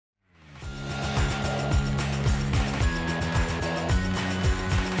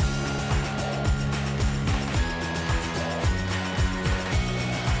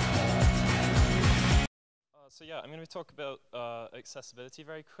yeah, I'm going to talk about accessibility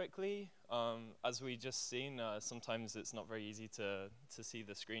very quickly. As we just seen, sometimes it's not very easy to see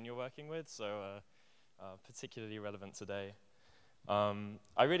the screen you're working with, so particularly relevant today.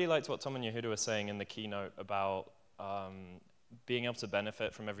 I really liked what Tom and Yehuda were saying in the keynote about being able to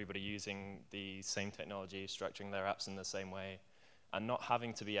benefit from everybody using the same technology, structuring their apps in the same way, and not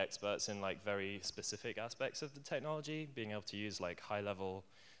having to be experts in like very specific aspects of the technology, being able to use like high-level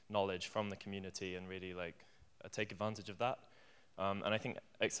knowledge from the community and really like take advantage of that. And I think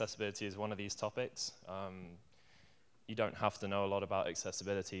accessibility is one of these topics. You don't have to know a lot about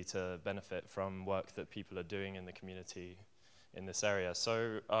accessibility to benefit from work that people are doing in the community in this area.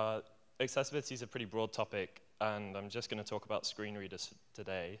 So accessibility is a pretty broad topic, and I'm just going to talk about screen readers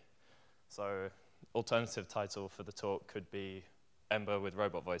today. So alternative title for the talk could be Ember with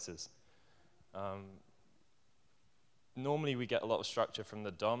robot voices. Normally we get a lot of structure from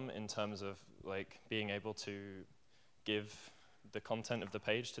the DOM in terms of like being able to give the content of the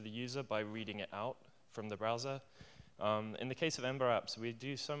page to the user by reading it out from the browser. In the case of Ember apps, we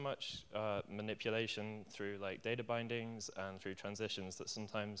do so much manipulation through like data bindings and through transitions that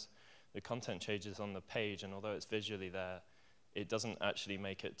sometimes the content changes on the page, and although it's visually there, it doesn't actually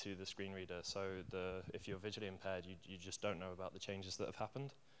make it to the screen reader. So if you're visually impaired, you just don't know about the changes that have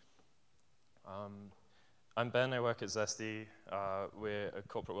happened. I'm Ben, I work at Zesty. We're a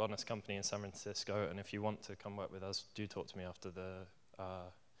corporate wellness company in San Francisco, and if you want to come work with us, do talk to me after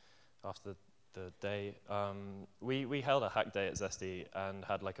the day. We held a hack day at Zesty and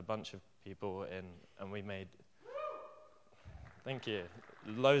had like a bunch of people in, and we made, thank you,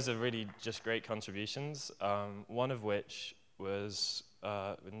 loads of really just great contributions, one of which was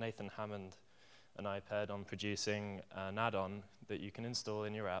with Nathan Hammond and I paired on producing an add-on that you can install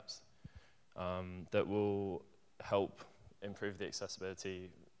in your apps that will help improve the accessibility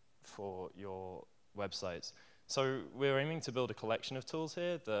for your websites. So we're aiming to build a collection of tools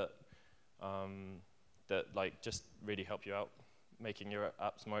here that like just really help you out making your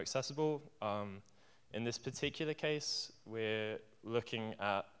apps more accessible. In this particular case, we're looking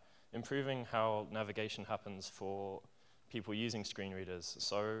at improving how navigation happens for people using screen readers.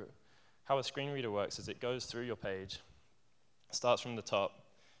 So how a screen reader works is it goes through your page, starts from the top,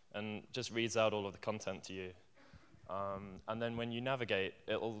 and just reads out all of the content to you. And then when you navigate,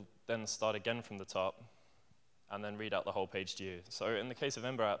 it'll then start again from the top and then read out the whole page to you. So in the case of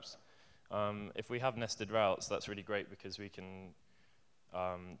Ember apps, if we have nested routes, that's really great because we can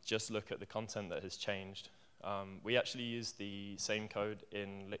just look at the content that has changed. We actually use the same code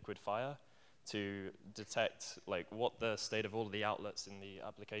in Liquid Fire to detect like what the state of all of the outlets in the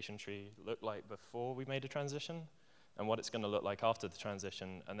application tree looked like before we made a transition, and what it's going to look like after the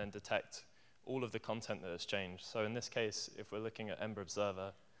transition, and then detect all of the content that has changed. So in this case, if we're looking at Ember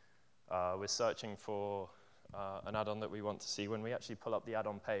Observer, we're searching for an add-on that we want to see. When we actually pull up the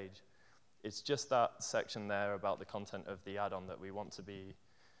add-on page, it's just that section there about the content of the add-on that we want to be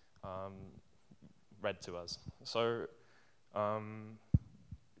read to us. So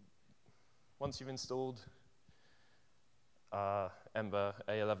once you've installed Ember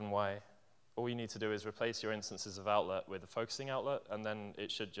A11Y, all you need to do is replace your instances of outlet with a focusing outlet, and then it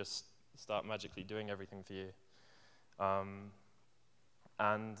should just start magically doing everything for you.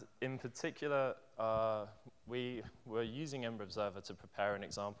 And in particular, we were using Ember Observer to prepare an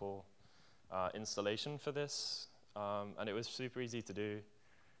example installation for this, and it was super easy to do.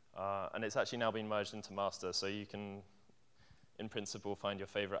 And it's actually now been merged into master, so you can, in principle, find your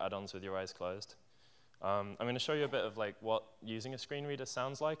favorite add-ons with your eyes closed. I'm going to show you a bit of like what using a screen reader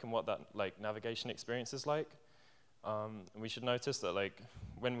sounds like and what that like navigation experience is like. And we should notice that like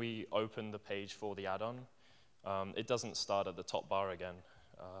when we open the page for the add-on, it doesn't start at the top bar again.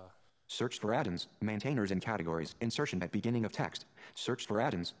 Search for add-ins, maintainers and categories, insertion at beginning of text. Search for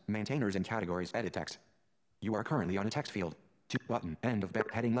add-ins, maintainers and categories, edit text. You are currently on a text field. To button, end of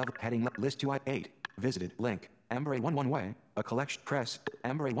heading level, list 2i8, visited, link, Ember A11Y, a collection, press,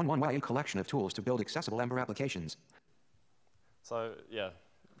 Ember A11Y, a collection of tools to build accessible Ember applications. So yeah,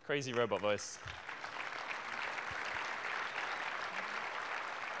 crazy robot voice.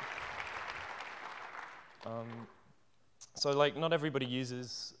 So like not everybody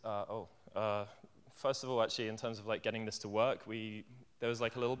uses, first of all, actually, in terms of like getting this to work, there was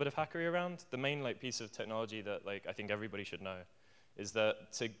like a little bit of hackery around. The main like piece of technology that like I think everybody should know is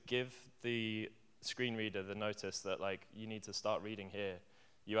that to give the screen reader the notice that like you need to start reading here,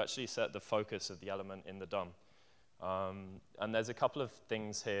 you actually set the focus of the element in the DOM. And there's a couple of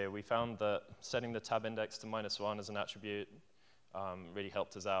things here. We found that setting the tab index to -1 as an attribute really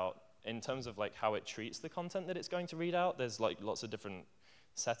helped us out. In terms of like how it treats the content that it's going to read out, there's like lots of different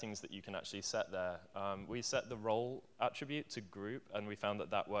settings that you can actually set there. We set the role attribute to group, and we found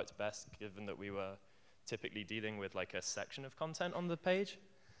that that worked best, given that we were typically dealing with like a section of content on the page.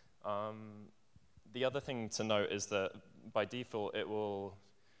 The other thing to note is that by default, it will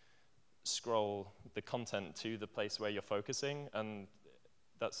scroll the content to the place where you're focusing, and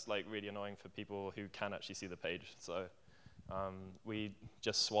that's like really annoying for people who can actually see the page. So we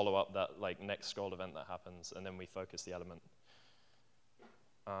just swallow up that like next scroll event that happens, and then we focus the element.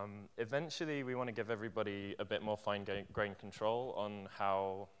 Eventually, we want to give everybody a bit more fine-grained control on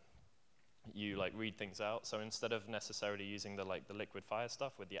how you like read things out. So instead of necessarily using the liquid fire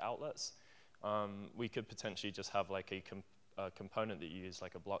stuff with the outlets, we could potentially just have like a component that you use,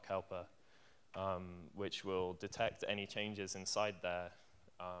 like a block helper, which will detect any changes inside there.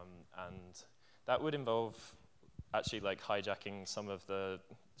 And that would involve actually like hijacking some of the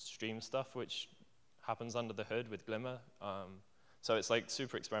stream stuff, which happens under the hood with Glimmer. So it's like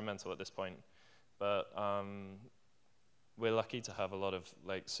super experimental at this point. But we're lucky to have a lot of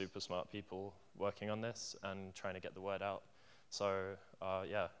like super smart people working on this and trying to get the word out. So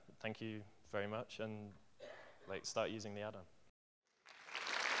yeah, thank you very much, and like start using the add-on.